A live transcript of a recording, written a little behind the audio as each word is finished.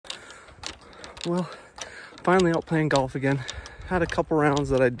Well, finally out playing golf again. Had a couple rounds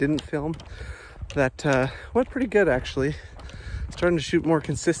that I didn't film that went pretty good actually. Starting to shoot more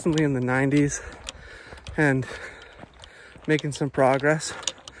consistently in the 90s and making some progress.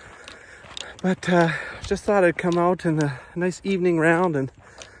 But just thought I'd come out in a nice evening round and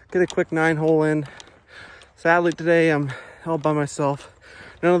get a quick 9-hole in. Sadly today I'm all by myself.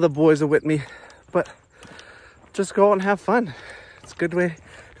 None of the boys are with me, but just go out and have fun. It's a good way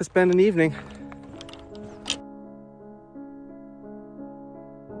to spend an evening.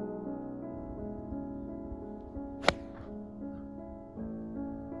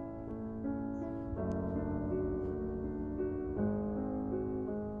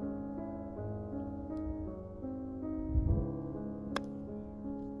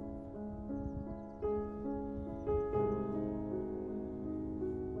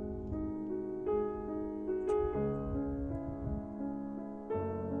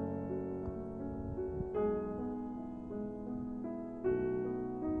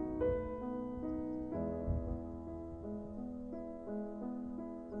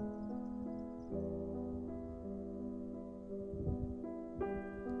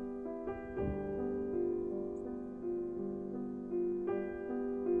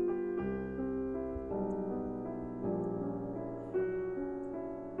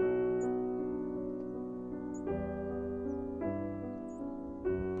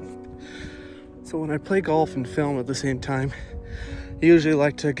 So when I play golf and film at the same time, I usually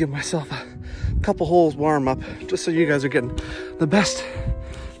like to give myself a couple holes warm up, just so you guys are getting the best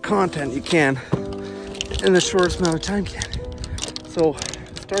content you can in the shortest amount of time you can. So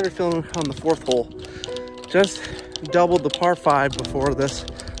I started filming on the 4th hole. Just doubled the par 5 before this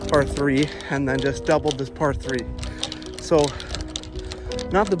par 3, and then just doubled this par 3. So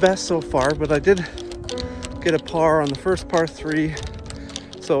not the best so far, but I did get a par on the first par 3.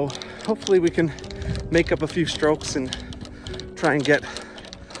 So hopefully we can make up a few strokes and try and get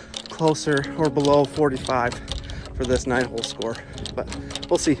closer or below 45 for this 9-hole score, but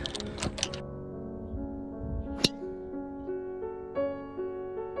we'll see.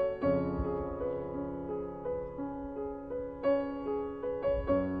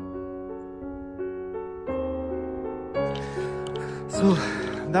 So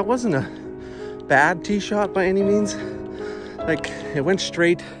that wasn't a bad tee shot by any means. Like, it went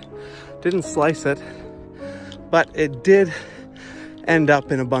straight, didn't slice it, but it did end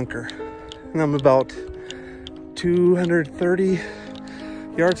up in a bunker. And I'm about 230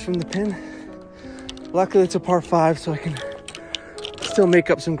 yards from the pin. Luckily it's a par 5, so I can still make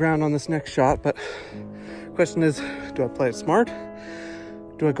up some ground on this next shot. But the question is, do I play it smart?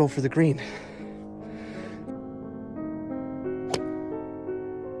 Do I go for the green?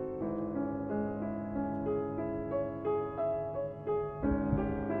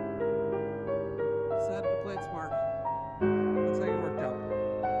 Decided to play it smart. Looks like it worked out.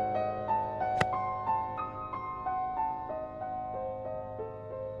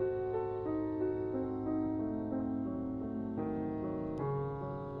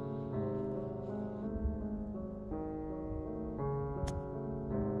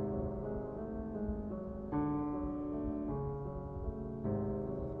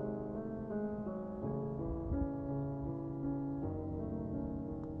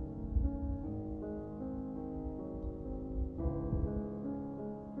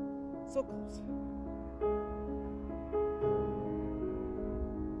 So close.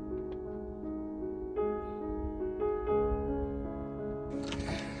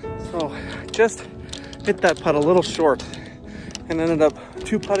 So just hit that putt a little short and ended up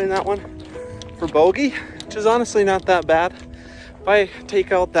 2-putting that one for bogey, which is honestly not that bad. If I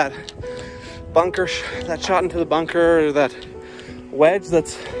take out that bunker, that shot into the bunker, or that wedge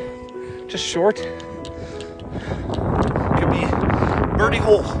that's just short, it could be birdie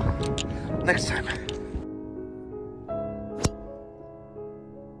hole next time.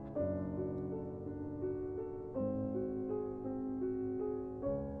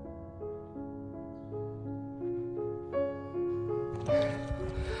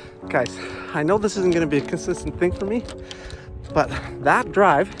 Guys, I know this isn't going to be a consistent thing for me, but that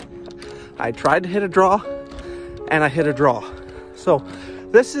drive, I tried to hit a draw and I hit a draw. So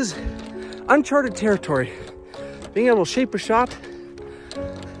this is uncharted territory. Being able to shape a shot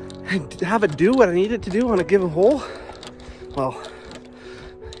and have it do what I need it to do on a given hole, well,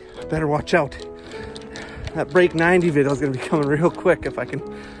 I better watch out. That break 90 video is going to be coming real quick if I can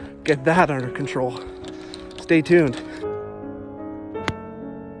get that under control. Stay tuned.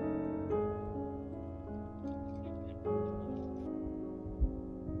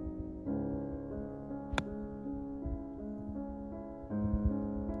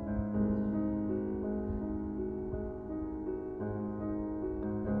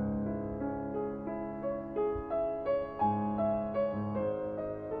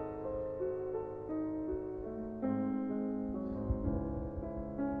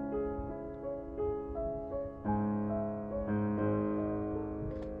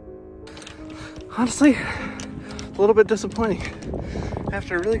 honestly, a little bit disappointing.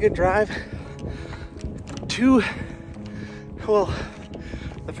 After a really good drive,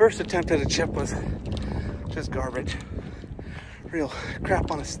 the first attempt at a chip was just garbage. Real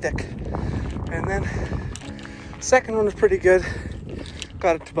crap on a stick. And then second one was pretty good.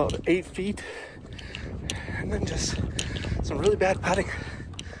 Got it to about 8 feet. And then just some really bad putting.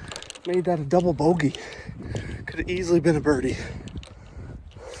 Made that a double bogey. Could have easily been a birdie.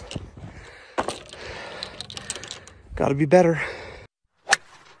 Gotta be better.